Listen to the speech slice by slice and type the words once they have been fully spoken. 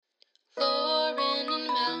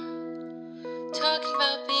Talking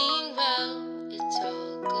about being well, it's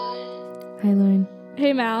all good. Hi, Lauren.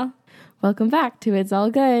 Hey, Mal. Welcome back to It's All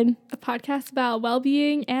Good, A podcast about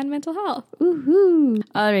well-being and mental health. Woohoo!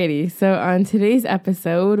 Alrighty, so on today's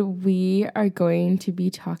episode, we are going to be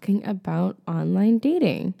talking about online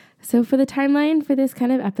dating. So for the timeline for this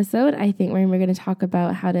kind of episode, I think we're going to talk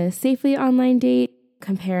about how to safely online date,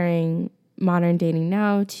 comparing modern dating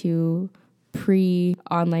now to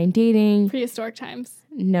pre-online dating. Prehistoric times.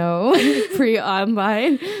 No,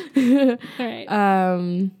 pre-online. All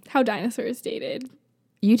right. How dinosaurs dated.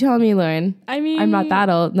 You tell me, Lauren. I mean, I'm not that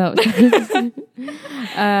old. No.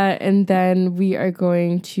 And then we are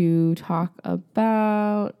going to talk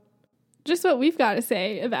about just what we've got to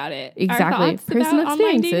say about it. exactly Our thoughts personal about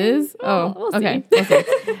online experiences. dating? We'll okay. see. Okay.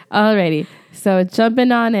 Alrighty. So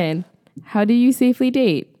jumping on in. How do you safely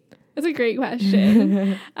date? That's a great question.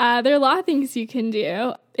 There are a lot of things you can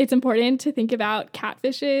do. It's important to think about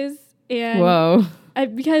catfishes and Whoa.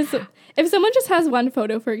 Because if someone just has one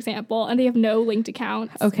photo, for example, and they have no linked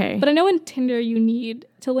accounts. Okay. But I know in Tinder you need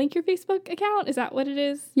to link your Facebook account. Is that what it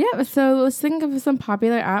is? Yeah. So let's think of some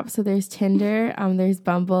popular apps. So there's Tinder. There's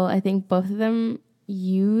Bumble. I think both of them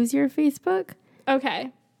use your Facebook.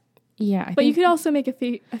 Okay. Yeah. But you could also make a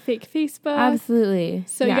fake Facebook. Absolutely.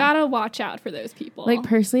 So you gotta watch out for those people. Like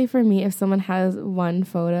personally for me, if someone has one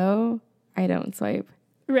photo, I don't swipe.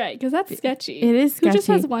 Right, because that's sketchy. It is sketchy. Who just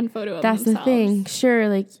has one photo of That's themselves? the thing. Sure,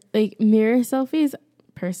 like mirror selfies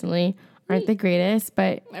personally aren't the greatest,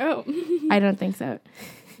 but Oh. I don't think so.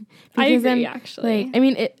 I Because agree, then, actually. Like, I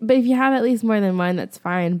mean, but if you have at least more than one, that's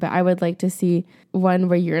fine. But I would like to see one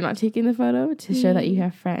where you're not taking the photo to show that you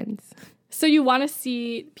have friends. So you want to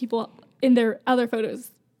see people in their other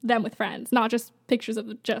photos, them with friends, not just pictures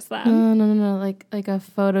of just them. No. Like a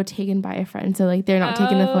photo taken by a friend. So like they're not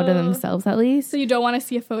taking the photo themselves at least. So you don't want to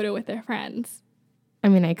see a photo with their friends. I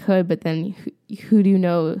mean, I could, but then who do you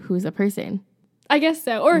know who's a person? I guess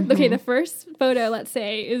so. Or, okay, the first photo, let's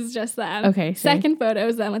say, is just them. Okay, sure. Second photo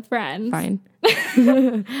is them with friends. Fine.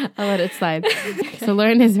 I'll let it slide. So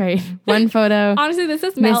Lauren is right. One photo. Honestly, this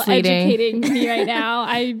is Mel Misleading. educating me right now.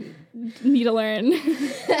 I need to learn.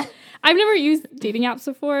 I've never used dating apps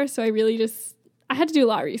before, so I had to do a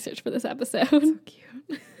lot of research for this episode.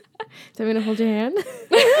 Cute. So I'm going to hold your hand.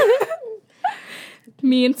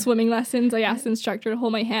 Me in swimming lessons, I asked the instructor to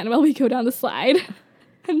hold my hand while we go down the slide.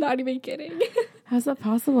 I'm not even kidding. How's that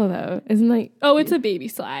possible though? Isn't like Oh, it's a baby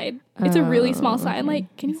slide. It's a really small slide. I'm okay.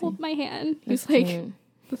 like, can you hold my hand? He's That's like, cute.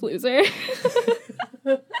 the loser.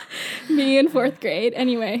 Me in 4th grade.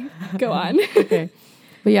 Anyway, go on. Okay.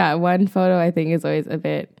 But yeah, one photo I think is always a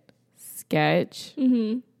bit sketch.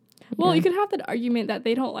 Mm-hmm. Well, Yeah. you could have that argument that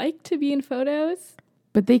they don't like to be in photos.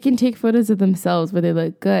 But they can take photos of themselves where they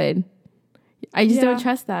look good. I just don't Yeah.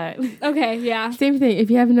 trust that. Okay, yeah. Same thing.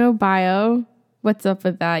 If you have no bio, what's up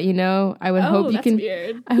with that? You know, I would hope you that's can.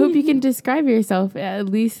 weird. I hope you can describe yourself at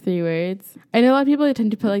least 3 words. I know a lot of people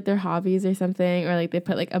tend to put like their hobbies or something, or like they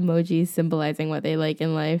put like emojis symbolizing what they like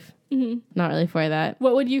in life. Mm-hmm. Not really for that.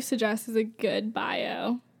 What would you suggest is a good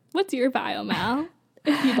bio? What's your bio, Mal?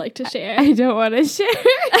 If you'd like to share. I don't want to share.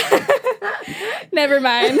 Never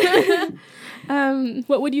mind.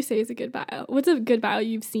 What would you say is a good bio? What's a good bio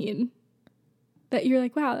you've seen that you're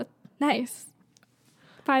like, wow, that's nice?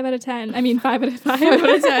 5 out of 10. I mean, 5 out of 5 out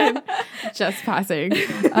of 10. Just passing.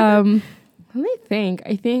 Let me think.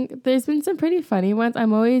 I think there's been some pretty funny ones.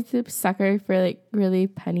 I'm always a sucker for like really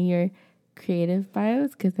punny or creative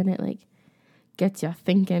bios because then it like gets you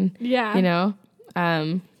thinking. Yeah. You know.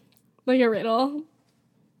 Like a riddle.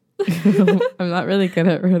 I'm not really good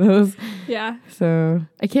at riddles, Yeah. so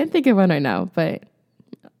I can't think of one right now. But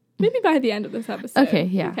Maybe by the end of this episode. Okay,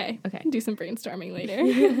 yeah. Okay. Okay. Do some brainstorming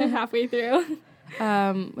later. Halfway through.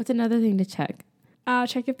 what's another thing to check?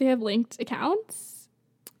 Check if they have linked accounts.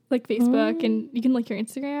 Like Facebook, and you can link your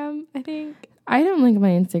Instagram, I think. I don't link my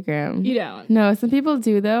Instagram. You don't. No, some people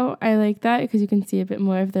do though. I like that because you can see a bit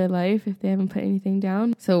more of their life if they haven't put anything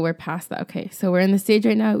down. So we're past that. Okay, so we're in the stage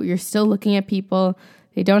right now. You're still looking at people.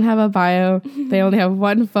 They don't have a bio. They only have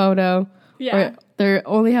one photo. Yeah. Or they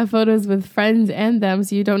only have photos with friends and them,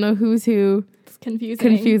 so you don't know who's who. It's confusing.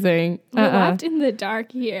 Confusing. We're left in the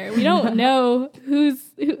dark here. We don't know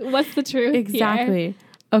what's the truth Exactly. here.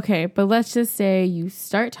 Okay, but let's just say you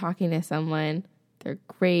start talking to someone. They're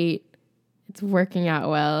great. It's working out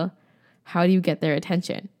well. How do you get their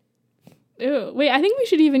attention? Ooh, wait, I think we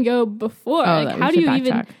should even go before. Oh, Like, we how do should you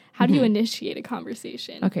even backtrack. how do you initiate a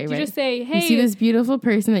conversation? Okay, do right. you just say, hey, You see this beautiful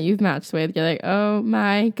person that you've matched with. You're like, oh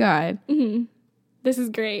my God. this is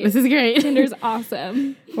great. This is great. Tinder's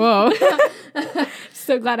awesome. Whoa.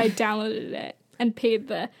 So glad I downloaded it and paid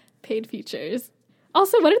the paid features.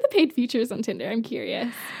 Also, what are the paid features on Tinder? I'm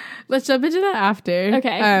curious. Let's jump into that after.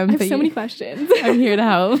 Okay. I have so many questions. I'm here to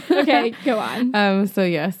help. Okay, go on. So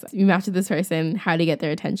yes, you match with this person. How to get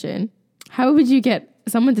their attention? How would you get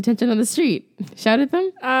someone's attention on the street? Shout at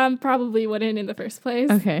them? Probably wouldn't in the first place.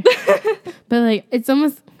 Okay. But like, it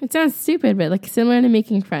sounds stupid, but like similar to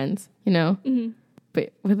making friends, you know? Mm-hmm.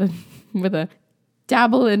 But with a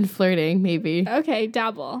dabble in flirting, maybe. Okay,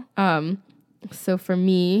 dabble. So for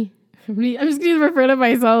me, I'm just going to refer to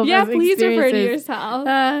myself. Yeah, as please refer to experiences. yourself.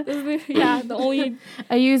 The only...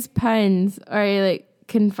 I use puns, or I like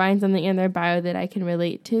can find something in their bio that I can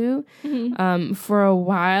relate to. Mm-hmm. For a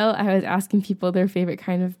while, I was asking people their favorite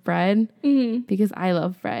kind of bread because I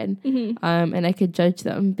love bread, and I could judge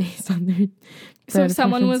them based on their. So if bread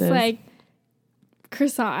someone was preferences. like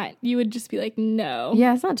croissant, you would just be like, no.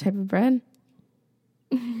 Yeah, it's not a type of bread.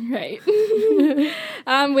 Right.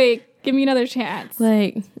 Wait, give me another chance.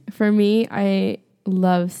 Like for me, I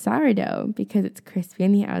love sourdough because it's crispy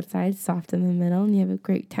on the outside, soft in the middle, and you have a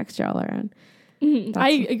great texture all around.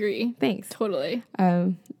 I agree. Thanks. Totally.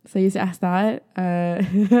 So I used to ask that.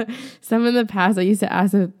 Some in the past, I used to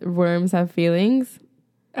ask if worms have feelings.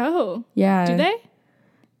 Oh. Yeah. Do they?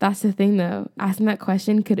 That's the thing, though. Asking that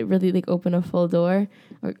question, could it really like open a full door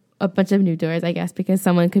or a bunch of new doors? I guess because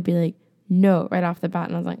someone could be like, no, right off the bat,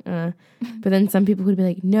 and I was like, But then some people would be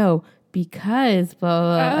like, no, because blah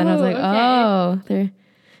blah, blah. And I was like, okay.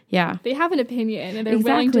 They have an opinion and they're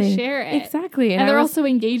willing to share it. Exactly. And they're also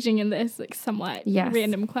engaging in this like somewhat Yes.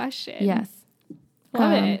 random question. Yes.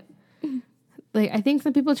 Love it. Like I think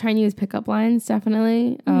some people try and use pickup lines,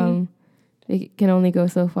 definitely. They can only go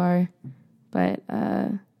so far. But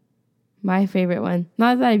my favorite one,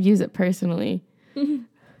 not that I've used it personally.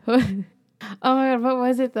 Oh my God, what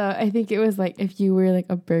was it though? I think it was like if you were like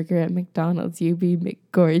a burger at McDonald's, you'd be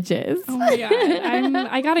McGorgeous. Oh my God.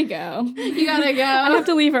 I gotta go. You gotta go. I have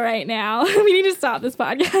to leave it right now. We need to stop this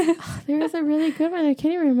podcast. There was a really good one. I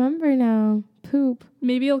can't even remember now. Poop.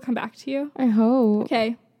 Maybe it'll come back to you. I hope.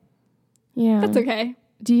 Okay. Yeah. That's okay.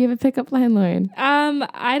 Do you have a pickup line, Lauren?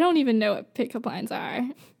 I don't even know what pickup lines are.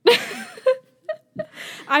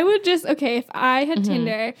 I would just, if I had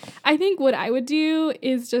Tinder, I think what I would do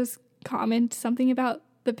is just comment something about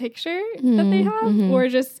the picture that they have or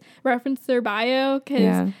just reference their bio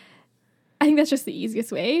because I think that's just the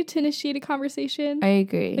easiest way to initiate a conversation. I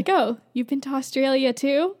agree. Like, oh, you've been to Australia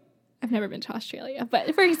too? I've never been to Australia,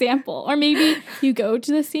 but for example, or maybe you go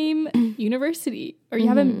to the same university or you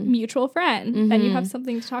have a mutual friend, then you have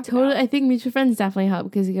something to talk about. I think mutual friends definitely help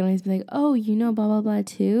because you can always be like, oh, you know, blah, blah, blah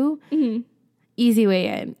too. Easy way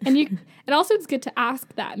in. And also it's good to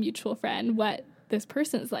ask that mutual friend what this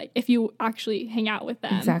person's like if you actually hang out with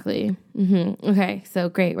them. Exactly. Okay, so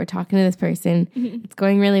great. We're talking to this person. It's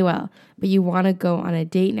going really well, but you want to go on a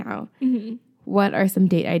date now. What are some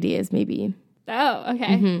date ideas maybe? Oh,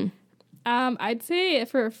 okay. I'd say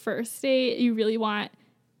for a first date, you really want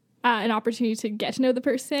an opportunity to get to know the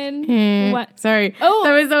person. What? Sorry. Oh.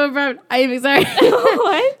 That was so abrupt. I'm sorry.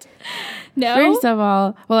 What? No? First of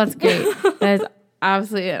all, well, that's great. That is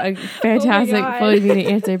absolutely a fantastic, fully meaning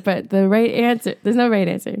answer. But the right answer, there's no right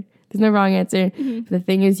answer. There's no wrong answer. The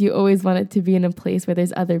thing is, you always want it to be in a place where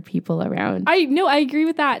there's other people around. I agree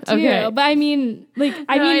with that too. Okay. But I mean,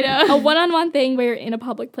 a one-on-one thing where you're in a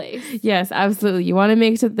public place. Yes, absolutely. You want to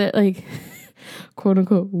make sure that, like, quote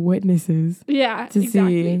unquote, witnesses. Yeah, to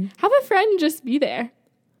exactly. see. Have a friend just be there.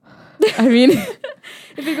 I mean,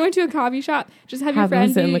 if you're going to a coffee shop, just have your them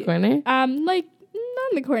friend sit be, in the corner. like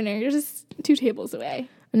not in the corner. You're just 2 tables away.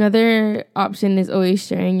 Another option is always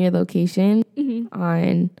sharing your location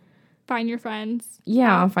on. Find your friends.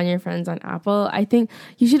 Yeah, find your friends on Apple. I think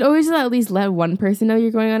you should always at least let one person know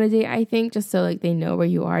you're going on a date, I think, just so like they know where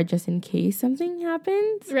you are just in case something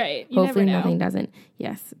happens. Right. You Hopefully never know. nothing doesn't.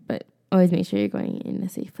 Yes, but always make sure you're going in a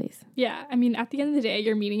safe place. Yeah. I mean, at the end of the day,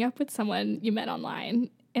 you're meeting up with someone you met online.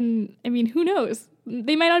 And I mean, who knows?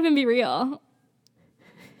 They might not even be real.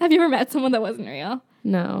 Have you ever met someone that wasn't real?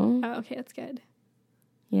 No. Oh, okay. That's good.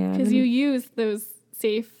 Yeah. Because you use those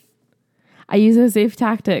safe... I use those safe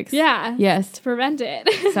tactics. Yeah. Yes. To prevent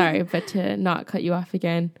it. Sorry, but to not cut you off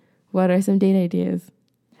again, what are some date ideas?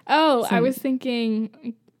 Oh, I was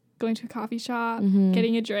thinking going to a coffee shop,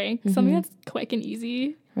 getting a drink, something that's quick and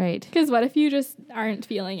easy. Right. Because what if you just aren't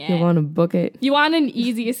feeling it? You want to book it. You want an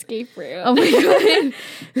easy escape route. Oh my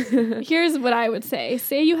God. Here's what I would say.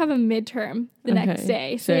 Say you have a midterm the next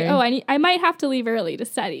day. Say, sure. I might have to leave early to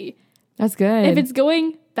study. That's good. If it's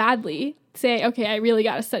going badly, say, okay, I really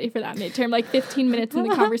got to study for that midterm, like 15 minutes in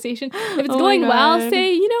the conversation. If it's going well,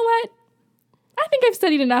 say, you know what? I think I've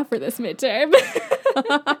studied enough for this midterm.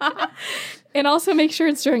 And also make sure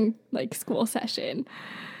it's during like school session.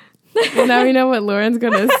 Well, now we know what Lauren's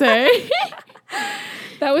going to say.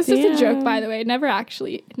 That was just a joke, Damn. by the way. Never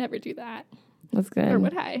do that. That's good. Or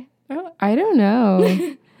would I? Oh. I don't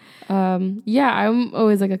know. Yeah, I'm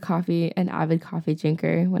always like an avid coffee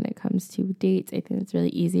drinker when it comes to dates. I think it's really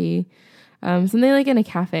easy. Something like in a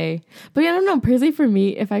cafe. But yeah, I don't know. Personally, for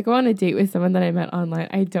me, if I go on a date with someone that I met online,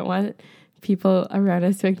 I don't want people around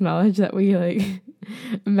us to acknowledge that we like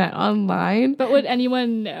met online. But would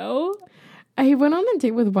anyone know? I went on a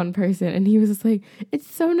date with one person and he was just like, "It's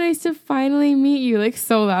so nice to finally meet you," like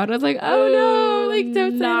so loud. I was like, "Oh no, like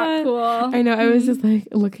don't say not that." cool. I know. I was just like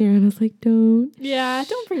looking around. I was like, "Don't." Yeah,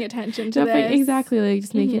 don't bring attention to Don't this. exactly. Like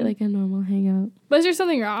just make it like a normal hangout. Was there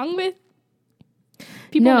something wrong with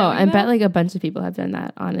people? No, knowing I that? bet like a bunch of people have done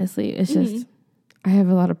that. Honestly, it's just I have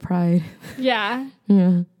a lot of pride. Yeah.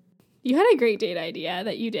 Yeah. You had a great date idea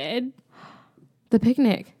that you did. The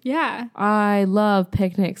picnic. Yeah. I love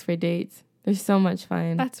picnics for dates. They're so much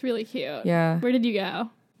fun. That's really cute. Yeah. Where did you go?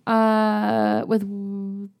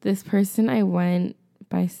 With this person, I went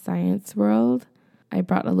by Science World. I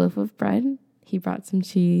brought a loaf of bread. He brought some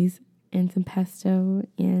cheese and some pesto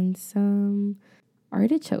and some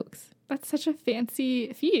artichokes. That's such a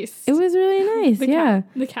fancy feast. It was really nice.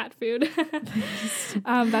 The cat food.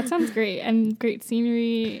 That sounds great. And great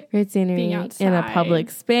scenery. Great scenery Being in a outside.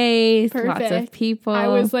 public space. Lots of Perfect. people. I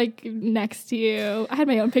was like next to you. I had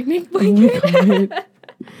my own picnic Oh my blanket.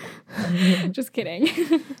 Just kidding.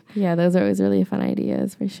 Yeah, those are always really fun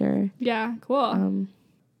ideas for sure. Yeah, cool.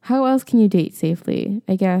 How else can you date safely?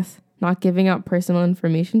 I guess not giving out personal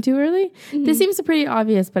information too early. This seems pretty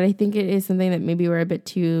obvious, but I think it is something that maybe we're a bit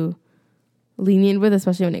too lenient with,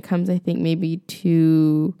 especially when it comes, I think, maybe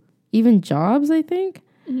to even jobs, I think.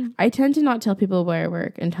 I tend to not tell people where I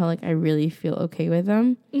work until like I really feel okay with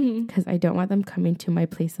them because I don't want them coming to my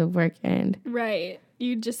place of work and Right.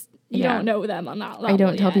 You Yeah. don't know them on that level. I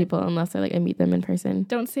don't tell yet. people unless I meet them in person.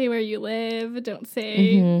 Don't say where you live. Don't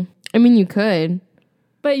say. I mean, you could.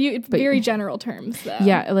 But it's very general terms, though.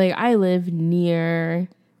 Yeah, like I live near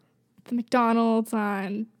The McDonald's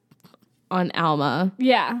on. Alma.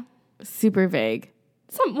 Yeah. Super vague.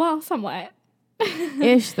 Somewhat.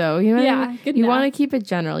 Ish though, you know. Yeah, good You enough. want to keep it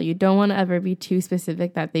general. You don't want to ever be too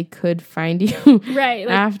specific that they could find you Right.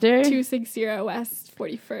 Like after. 260 West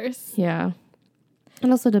 41st. Yeah. It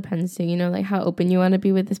also depends too, like how open you want to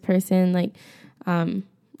be with this person. Like,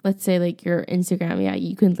 let's say like your Instagram, yeah,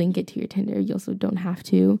 you can link it to your Tinder. You also don't have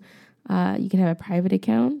to. You can have a private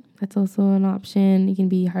account. That's also an option. You can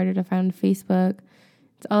be harder to find on Facebook.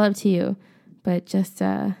 It's all up to you. But just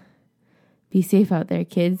be safe out there,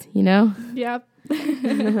 kids, Yep.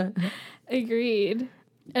 Agreed.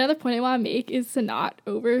 Another point I want to make is to not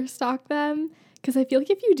overstock them. Because I feel like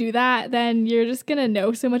if you do that, then you're just going to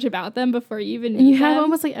know so much about them before you even And you meet have them.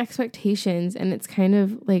 almost like expectations, and it's kind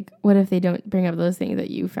of like, what if they don't bring up those things that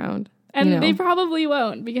you found? And they probably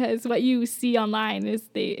won't, because what you see online is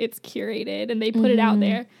it's curated and they put it out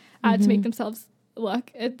there to make themselves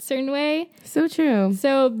look a certain way. So true.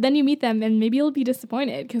 So then you meet them and maybe you'll be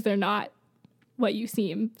disappointed because they're not what you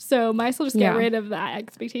seem. So might as well just get Yeah. rid of that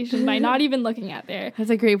expectation by not even looking at there. That's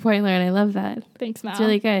a great point, Lauren. I love that. Thanks, Mal. It's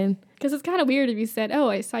really good. Because it's kind of weird if you said, "Oh,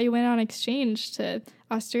 I saw you went on exchange to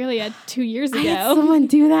Australia 2 years I had ago." someone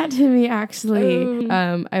do that to me, actually.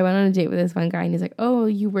 Oh. I went on a date with this one guy, and he's like, "Oh,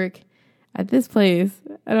 you work at this place,"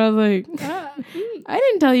 and I was like, "I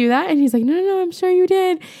didn't tell you that." And he's like, "No, I'm sure you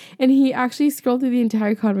did." And he actually scrolled through the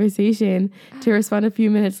entire conversation to respond a few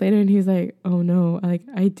minutes later, and he's like, "Oh no, like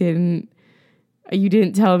I didn't. You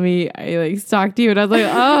didn't tell me. I like stalked you." And I was like,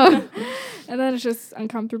 "Oh." And then it's just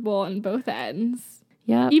uncomfortable on both ends.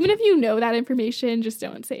 Yeah. Even if you know that information, just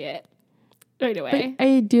don't say it right away. But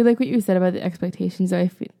I do like what you said about the expectations. I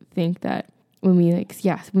think that when we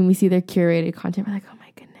when we see their curated content, we're like, "Oh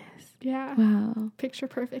my goodness, Yeah. wow, Picture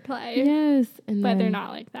perfect life. yes." And But they're then not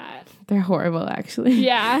like that. They're horrible, actually.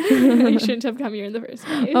 Yeah. You shouldn't have come here in the first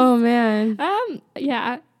place. Oh man.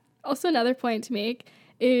 Yeah. Also, another point to make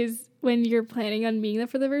is when you're planning on meeting them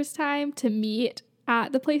for the first time, to meet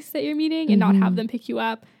at the place that you're meeting and not have them pick you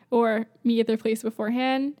up or meet at their place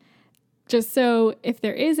beforehand. Just so if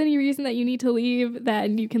there is any reason that you need to leave,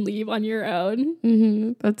 then you can leave on your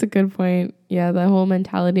own. That's a good point. Yeah, the whole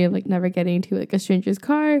mentality of like never getting to like a stranger's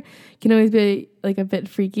car can always be like a bit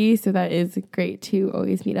freaky. So that is great to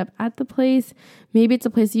always meet up at the place. Maybe it's a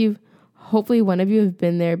place hopefully one of you have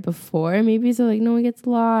been there before. Maybe so like no one gets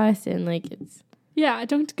lost and like it's. Yeah,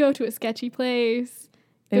 don't go to a sketchy place.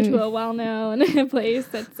 Go to a well-known place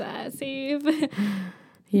that's safe.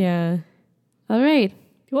 Yeah. All right.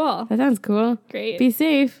 Cool. That sounds cool. Great. Be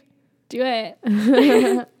safe. Do it.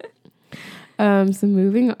 So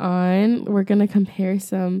moving on, we're going to compare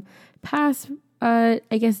some past,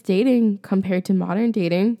 dating compared to modern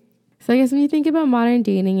dating. So I guess when you think about modern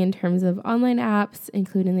dating in terms of online apps,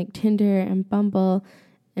 including like Tinder and Bumble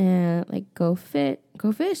and like Go Fish.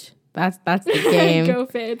 That's the game. Go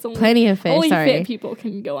Fit. It's only, Plenty of Fish. only Sorry. fit people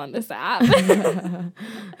can go on this app.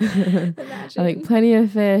 Like Plenty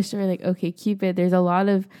of Fish or like OkCupid. There's a lot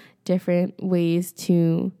of different ways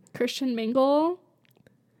to Christian Mingle.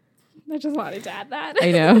 I just wanted to add that.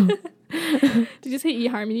 I know. Did you say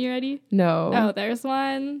eHarmony already? No. Oh, there's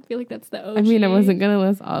one. I feel like that's the OG. I mean, I wasn't gonna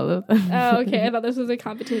list all of them. Oh, okay. I thought this was a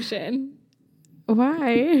competition.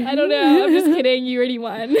 Why? I don't know. I'm just kidding. You already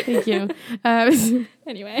won. Thank you.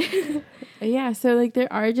 Anyway. Yeah, so like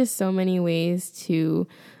there are just so many ways to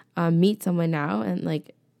meet someone now and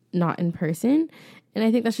like not in person. And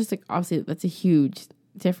I think that's just like obviously that's a huge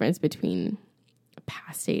difference between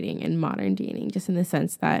past dating and modern dating, just in the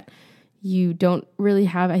sense that you don't really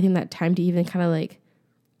have, I think, that time to even kind of like,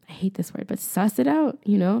 I hate this word, but suss it out,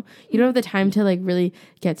 you know? You don't have the time to like really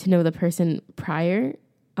get to know the person prior,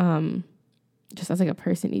 just as like a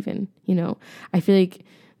person even, you know? I feel like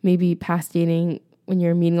maybe past dating, when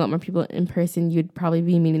you're meeting a lot more people in person, you'd probably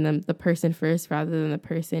be meeting the person first rather than the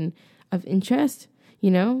person of interest,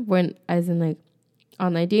 you know? When, as in like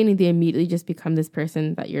online dating, they immediately just become this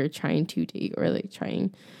person that you're trying to date or like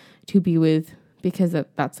trying to be with, because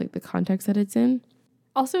that's like the context that it's in.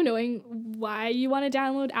 Also knowing why you want to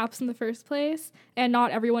download apps in the first place, and not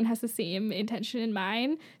everyone has the same intention in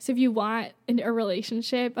mind. So if you want a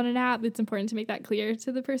relationship on an app, it's important to make that clear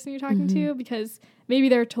to the person you're talking to, because maybe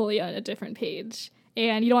they're totally on a different page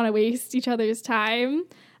and you don't want to waste each other's time.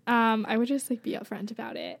 I would just like be upfront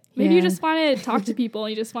about it. Maybe you just want to talk to people and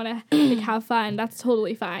you just want to like have fun. That's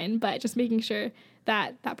totally fine. But just making sure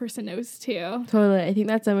that that person knows too. Totally. I think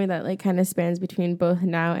that's something that like kind of spans between both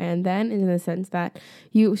now and then, in the sense that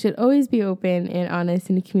you should always be open and honest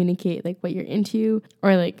and communicate like what you're into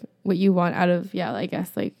or like what you want out of, I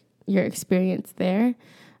guess like your experience there.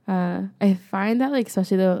 I find that like,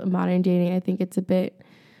 especially the modern dating, I think it's a bit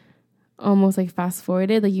almost like fast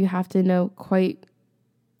forwarded. Like you have to know quite,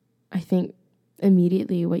 I think,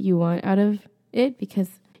 immediately what you want out of it,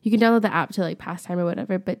 because you can download the app to like pass time or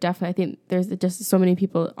whatever, but definitely I think there's just so many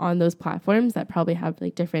people on those platforms that probably have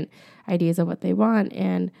like different ideas of what they want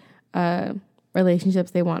and relationships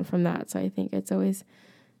they want from that. So I think it's always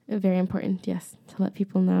very important, yes, to let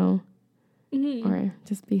people know or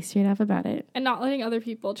just be straight up about it. And not letting other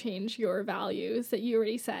people change your values that you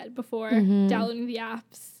already set before downloading the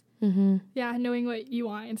apps. Yeah, knowing what you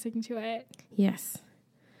want and sticking to it. Yes.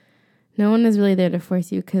 No one is really there to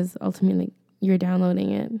force you, because ultimately you're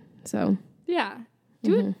downloading it. So yeah,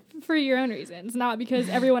 do it for your own reasons, not because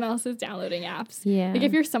everyone else is downloading apps. Yeah, like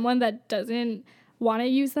if you're someone that doesn't want to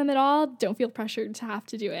use them at all, don't feel pressured to have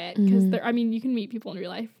to do it, because you can meet people in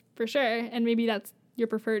real life for sure, and maybe that's your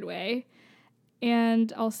preferred way.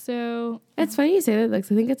 And also, it's funny you say that, like,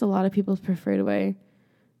 I think it's a lot of people's preferred way,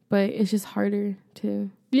 but it's just harder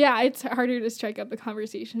to. Yeah, it's harder to strike up a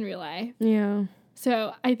conversation in real life. Yeah.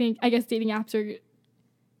 So I guess dating apps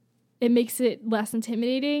it makes it less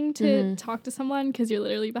intimidating to talk to someone, because you're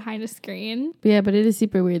literally behind a screen. Yeah, but it is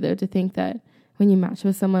super weird though to think that when you match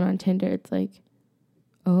with someone on Tinder, it's like,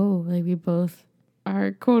 oh, like we both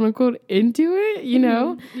are quote unquote into it, you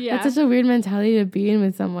know? Yeah. That's such a weird mentality to be in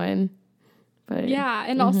with someone. But yeah,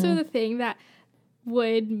 and also the thing that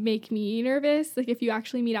would make me nervous, like if you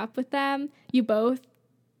actually meet up with them, you both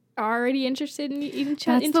are already interested in each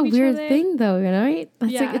other. That's the weird thing though, you know, right?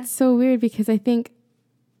 That's like, it's so weird, because I think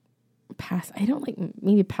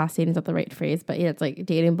maybe past dating is not the right phrase, but yeah, it's like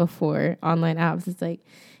dating before online apps. It's like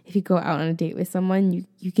if you go out on a date with someone,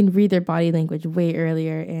 you can read their body language way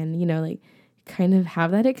earlier, and you know, like kind of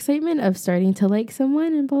have that excitement of starting to like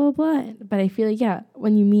someone and blah blah blah. But I feel like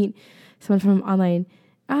when you meet someone from online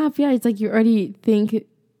app, it's like you already think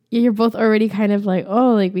you're both already kind of like,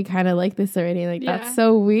 oh, like we kind of like this already. Like that's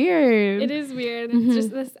so weird. It is weird. It's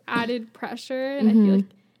just this added pressure, and I feel like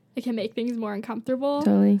it can make things more uncomfortable.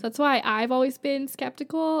 Totally. So that's why I've always been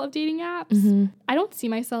skeptical of dating apps. I don't see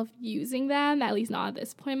myself using them, at least not at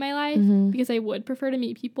this point in my life, because I would prefer to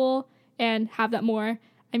meet people and have that more.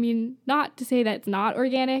 I mean, not to say that it's not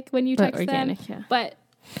organic when you text them, but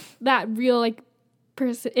that real like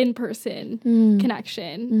in-person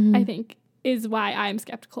connection, I think, is why I'm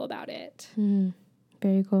skeptical about it.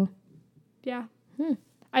 Very cool. Yeah.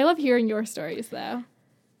 I love hearing your stories though.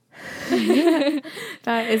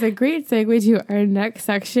 That is a great segue to our next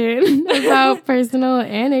section about personal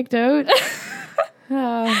anecdote.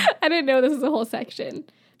 I didn't know this was a whole section.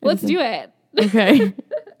 Let's do it. Okay.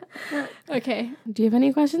 Okay. Do you have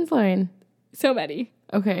any questions, Lauren? So many.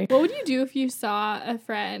 Okay. What would you do if you saw a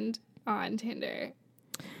friend on Tinder?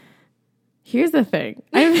 Here's the thing.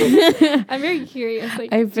 I'm very curious.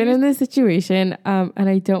 Like, I've been in this situation, and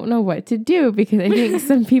I don't know what to do because I think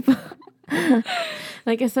some people,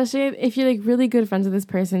 like, especially if you're like really good friends with this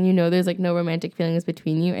person, you know, there's like no romantic feelings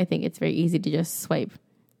between you. I think it's very easy to just swipe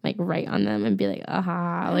like right on them and be like,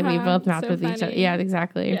 aha, like we both matched with each other. Yeah,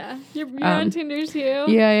 exactly. Yeah, you're on Tinder too.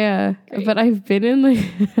 Yeah. Great. But I've been in like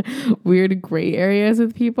weird gray areas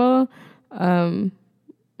with people.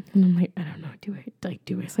 And I'm like, I don't know, do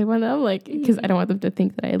I swipe on them? Like, because I don't want them to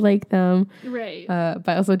think that I like them. Right. But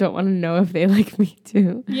I also don't want to know if they like me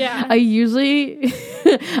too. Yeah. I usually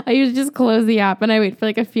just close the app and I wait for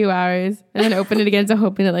like a few hours and then open it again, so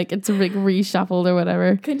hoping that like it's like reshuffled or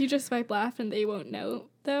whatever. Couldn't you just swipe left and they won't know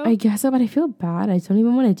though? I guess so, but I feel bad. I don't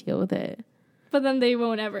even want to deal with it. But then they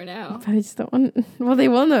won't ever know. But I just don't want. Well, they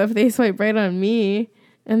will know if they swipe right on me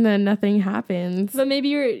and then nothing happens. But maybe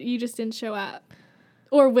you just didn't show up.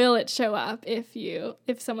 Or will it show up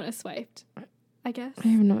if someone is swiped? I guess. I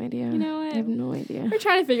have no idea. You know what? I have no idea. We're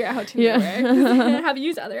trying to figure out how Tinder works. Have you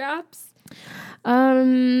used other apps?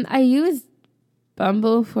 I used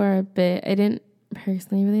Bumble for a bit. I didn't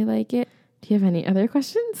personally really like it. Do you have any other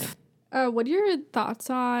questions? What are your thoughts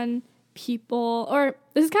on people, or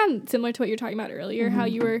this is kind of similar to what you were talking about earlier, how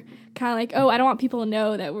you were kind of like, oh, I don't want people to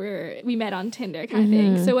know that we met on Tinder kind of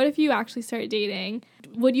thing. So what if you actually started dating?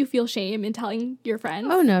 Would you feel shame in telling your friends?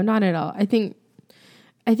 Oh, no, not at all. I think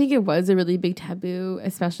it was a really big taboo,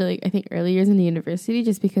 especially like, I think early years in the university,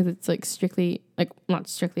 just because it's like strictly, like not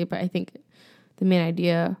strictly, but I think the main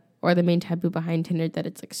idea or the main taboo behind Tinder that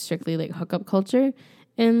it's like strictly like hookup culture.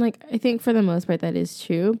 And like, I think for the most part that is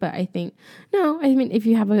true, but I think, no, I mean, if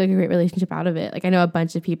you have like a great relationship out of it, like I know a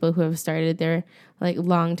bunch of people who have started their like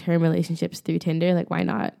long-term relationships through Tinder, like why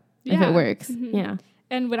not if it works? Yeah.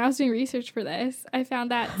 And when I was doing research for this, I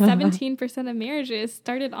found that 17% of marriages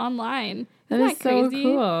started online. Isn't that crazy?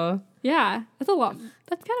 So cool. Yeah, that's a lot.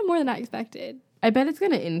 That's kind of more than I expected. I bet it's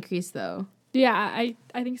going to increase though. Yeah,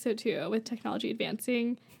 I think so too. With technology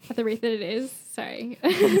advancing at the rate that it is. Sorry.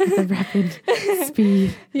 The rapid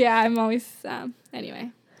speed. Yeah, I'm always,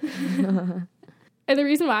 anyway. And the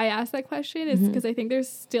reason why I asked that question is because I think there's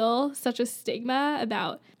still such a stigma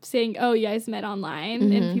about saying, oh, you guys met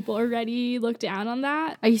online, and people already look down on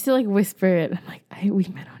that. I used to like whisper it. I'm like, we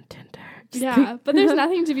met on Tinder. Yeah, but there's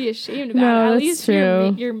nothing to be ashamed about. No, At that's least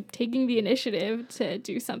true. You're taking the initiative to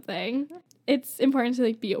do something. It's important to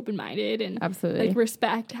like be open-minded and Absolutely. like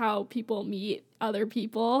respect how people meet other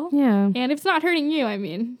people. Yeah. And if it's not hurting you, I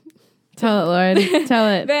mean, Tell it, Lord. Tell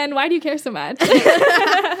it. then why do you care so much?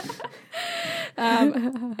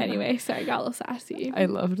 Anyway, sorry, got a little sassy. I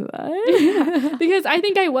loved that. Because I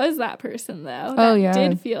think I was that person though. Oh, that yeah.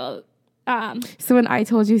 did feel So when I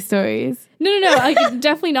told you stories. no, like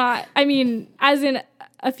definitely not. I mean, as in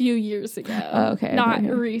a few years ago. Oh, okay. Not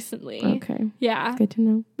okay. recently. Okay. Yeah. Good to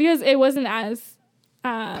know. Because it wasn't as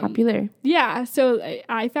Popular. yeah, so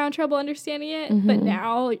I found trouble understanding it, but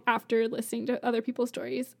now like, after listening to other people's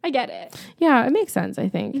stories, I get it. Yeah, it makes sense, I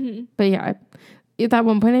think. But yeah, at that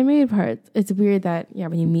one point I made parts. It's weird that, yeah,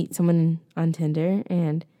 when you meet someone on Tinder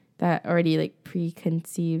and that already like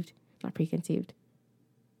not preconceived,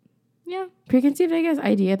 I guess,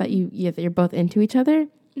 idea that that you're both into each other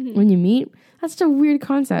when you meet. That's such a weird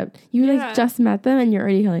concept. You like just met them and you're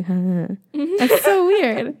already like, That's so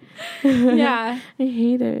weird. Yeah. I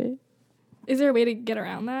hate it. Is there a way to get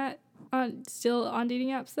around that still on dating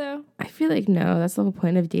apps though? I feel like no, that's the whole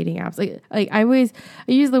point of dating apps. Like I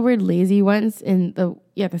used the word lazy once in the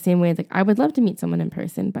same way. It's like I would love to meet someone in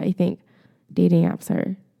person, but I think dating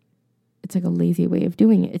apps it's like a lazy way of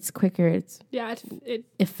doing it. It's quicker, it's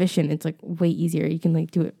efficient, it's like way easier. You can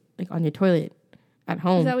like do it like on your toilet at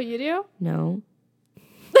home. Is that what you do? No.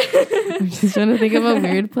 I'm just trying to think of a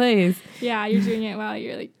weird place. Yeah, you're doing it while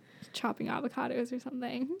you're like chopping avocados or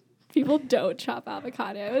something. People don't chop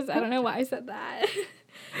avocados. I don't know why I said that.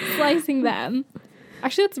 Slicing them.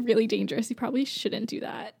 Actually, that's really dangerous. You probably shouldn't do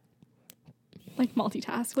that. Like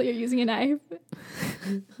multitask while you're using a knife.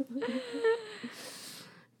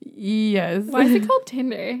 Yes. Why is it called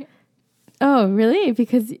Tinder? Oh, really?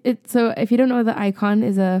 Because so if you don't know, the icon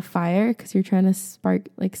is a fire because you're trying to start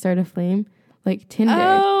a flame, like Tinder.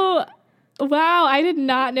 Oh, wow. I did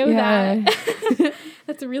not know Yeah. that.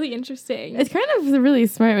 That's really interesting. It's kind of really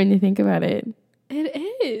smart when you think about it. It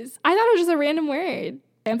is. I thought it was just a random word.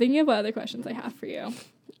 I'm thinking of what other questions I have for you.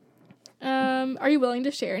 Are you willing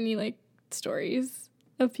to share any like stories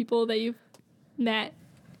of people that you've met?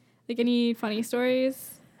 Like any funny stories?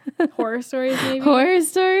 Horror stories maybe? Horror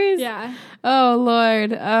stories? Yeah. Oh,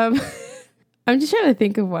 Lord. I'm I'm just trying to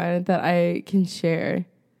think of one that I can share.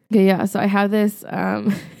 Okay, yeah. So I have this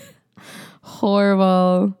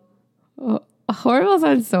horrible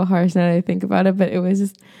sounds so harsh now that I think about it, but it was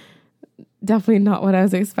just definitely not what I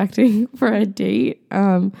was expecting for a date.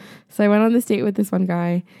 So I went on this date with this one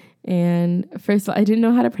guy, and first of all, I didn't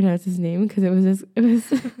know how to pronounce his name because it was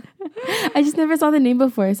I just never saw the name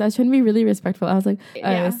before, so I was trying to be really respectful. I was like,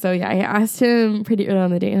 so yeah, I asked him pretty early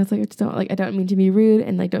on the date, and I was like, I don't mean to be rude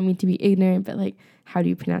and like don't mean to be ignorant, but like, how do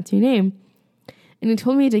you pronounce your name? And he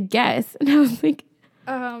told me to guess, and I was like,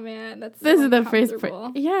 oh man, this is the first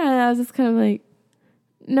part. Yeah, and I was just kind of like,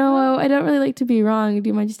 no, I don't really like to be wrong. Do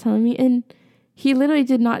you mind just telling me? And he literally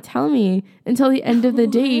did not tell me until the end of the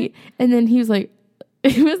date, and then he was like,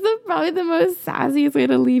 it was probably the most sassiest way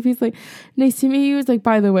to leave. He's like, nice to meet you. He was like,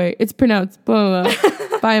 by the way, it's pronounced blah, blah,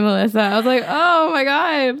 blah. Bye, Melissa. I was like, oh my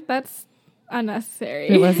God. That's unnecessary.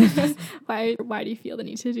 It wasn't. Why do you feel the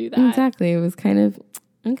need to do that? Exactly. It was kind of,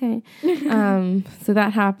 okay. So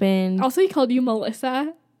that happened. Also, he called you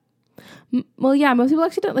Melissa. Well, yeah, most people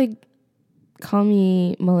actually don't like call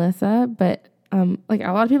me Melissa, but like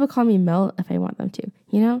a lot of people call me Mel if I want them to,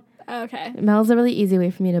 you know? Okay. Mel's a really easy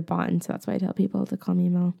way for me to bond, so that's why I tell people to call me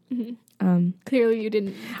Mel. Mm-hmm. Clearly, you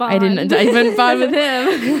didn't bond. I didn't bond with him.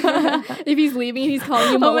 If he's leaving and he's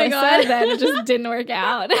calling you Melissa, then it just didn't work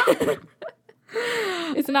out.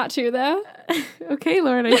 It's not true, though. Okay,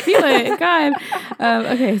 Lord, I feel it. God.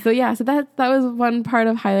 Okay, so yeah, so that was one part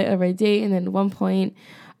of highlight of our date, and then at one point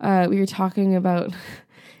we were talking about.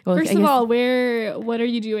 Well, First of all, what are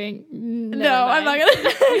you doing? No, I'm not gonna.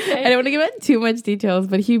 Okay. I don't want to give it too much details,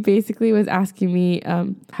 but he basically was asking me,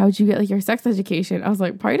 how'd you get like your sex education? I was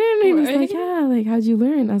like, pardon? And he was like, yeah, like how'd you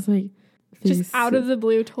learn? I was like, just out of the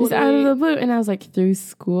blue, totally. Just out of the blue. And I was like, through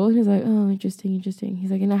school. He was like, oh, interesting. He's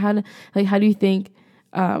like, how do you think,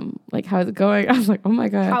 like, how's it going? I was like, oh my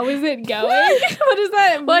God. How is it going? What does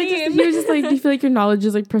that mean? Well, he was just like, do you feel like your knowledge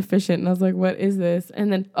is like proficient? And I was like, what is this?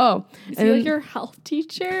 And then, is he like your health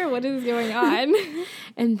teacher? What is going on?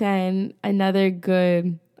 And then another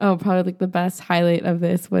good, probably like the best highlight of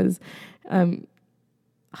this was, maybe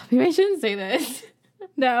I shouldn't say this.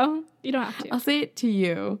 No, you don't have to. I'll say it to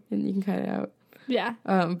you and you can cut it out. Yeah.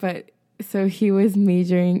 But so he was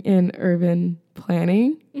majoring in urban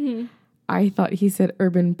planning. Mm-hmm. I thought he said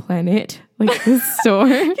Urban Planet, like the store.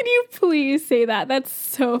 Can you please say that? That's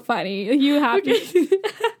so funny. You have to. He's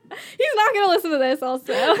not going to listen to this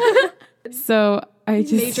also. So I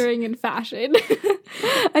just... majoring in fashion.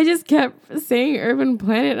 I just kept saying Urban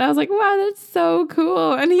Planet. And I was like, wow, that's so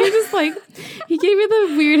cool. And he was just like, he gave me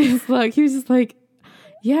the weirdest look. He was just like,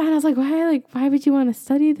 yeah. And I was like, why would you want to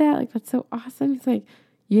study that? Like, that's so awesome. He's like,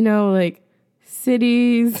 like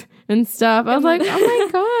cities and stuff. I was like, oh my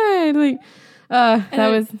God. Like,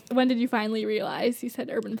 when did you finally realize you said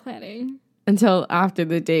urban planning? Until after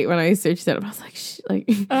the date when I searched it up. I was like,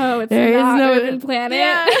 oh, it's not urban planning.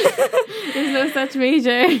 Yeah. There's no such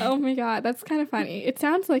major. Oh my God. That's kind of funny. It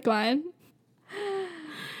sounds like one.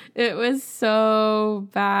 It was so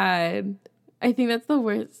bad. I think that's the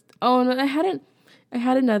worst. Oh no, I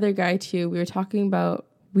had another guy too. We were talking about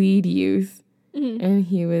weed use. Mm-hmm. And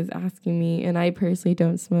he was asking me, and I personally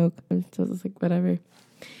don't smoke, so I was like, whatever.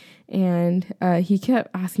 And he kept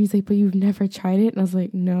asking, he's like, but you've never tried it? And I was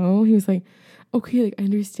like, no. He was like, okay, like, I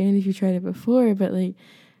understand if you tried it before, but like,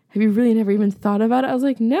 have you really never even thought about it? I was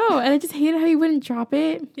like, no. And I just hated how you wouldn't drop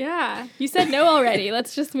it. Yeah. You said no already.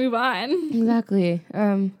 Let's just move on. Exactly.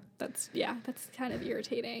 That's kind of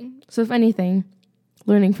irritating. So if anything,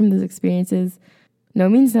 learning from those experiences, no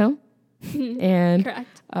means no. And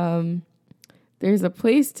correct. There's a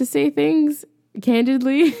place to say things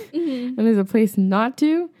candidly, and there's a place not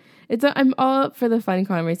to. I'm all up for the fun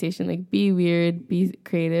conversation. Like, be weird, be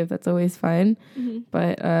creative. That's always fun. Mm-hmm.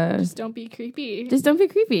 But just don't be creepy. Just don't be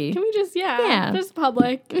creepy. Can we just just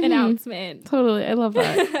public announcement? Totally, I love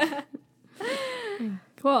that.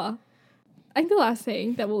 Cool. I think the last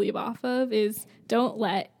thing that we'll leave off of is don't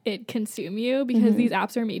let it consume you, because these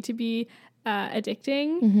apps are made to be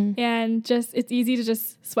addicting, and just it's easy to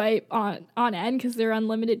just swipe on end because they're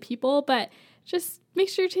unlimited people, but just make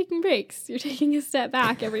sure you're taking breaks. You're taking a step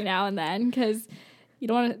back every now and then, because you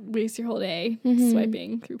don't want to waste your whole day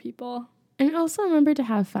swiping through people. And also remember to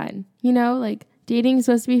have fun. Like, dating is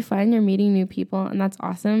supposed to be fun. You're meeting new people, and that's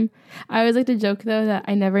awesome. I always like to joke, though, that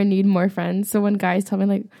I never need more friends. So when guys tell me,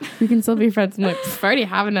 like, we can still be friends, I'm like, I already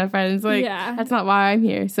have enough friends. Like, that's not why I'm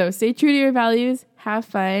here. So stay true to your values. Have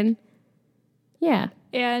fun. Yeah.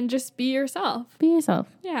 And just be yourself. Be yourself.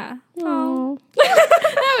 Yeah. Oh,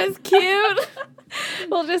 that was cute.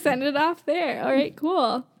 We'll just end it off there. All right,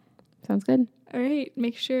 cool. Sounds good. All right.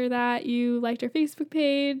 Make sure that you liked our Facebook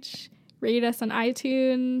page. rate us on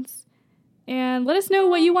iTunes, and let us know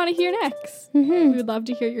what you want to hear next. We would love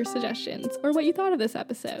to hear your suggestions or what you thought of this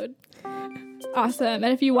episode. Awesome.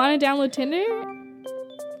 And if you want to download Tinder,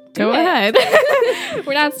 go ahead.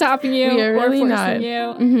 We're not stopping you We are or really forcing not.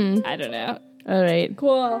 you. I don't know. All right.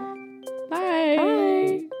 Cool. Bye. Bye.